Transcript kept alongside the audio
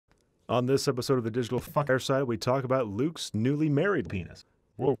On this episode of the Digital Fireside, we talk about Luke's newly married penis.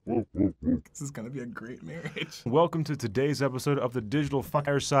 This is going to be a great marriage. Welcome to today's episode of the Digital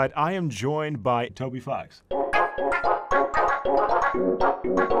Fireside. I am joined by Toby Fox.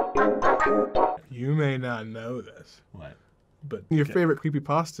 You may not know this. What? But your favorite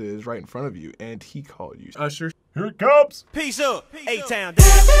creepypasta is right in front of you, and he called you Usher. Here it comes! Peace up, A-Town down.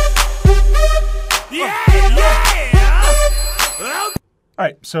 Yeah! All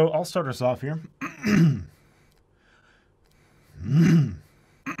right, so I'll start us off here.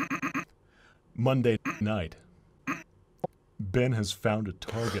 Monday night. Ben has found a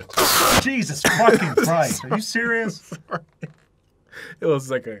target. Jesus fucking Christ! Are you serious? Sorry. It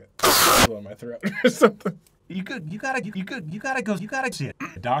was like a on my throat or something. You gotta see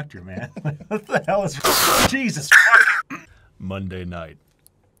a doctor, man. What the hell is Jesus fucking Monday night.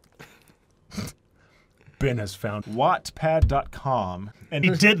 Ben has found Wattpad.com, and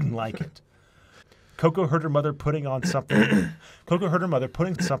he didn't like it. Coco heard her mother putting something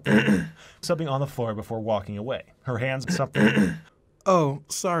on the floor before walking away. Her hands something. Oh,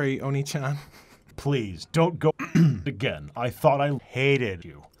 sorry, Oni-chan. Please, don't go again. I thought I hated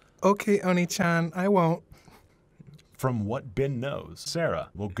you. Okay, Oni-chan, I won't. From what Ben knows,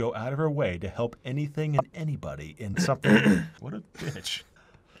 Sarah will go out of her way to help anything and anybody in something. What a bitch.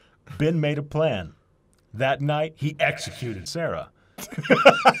 Ben made a plan. That night, he executed Sarah.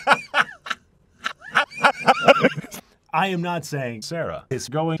 I am not saying Sarah is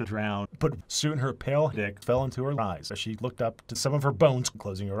going to drown, but soon her pale dick fell into her eyes as she looked up to some of her bones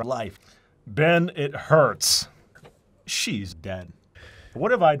closing her life. Ben, it hurts. She's dead.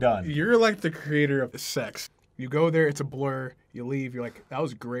 What have I done? You're like the creator of sex. You go there, it's a blur. You leave, you're like, that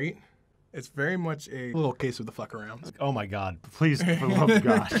was great. It's very much a little case of the fuck around. Oh my God, please, for the love of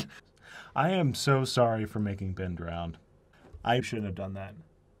God. I am so sorry for making Ben drown. I shouldn't have done that.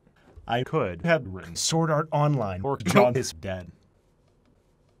 I could have written Sword Art Online or John is dead.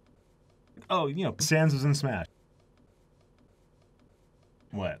 Oh, you know, Sans was in Smash.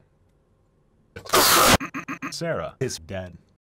 What? Sarah is dead.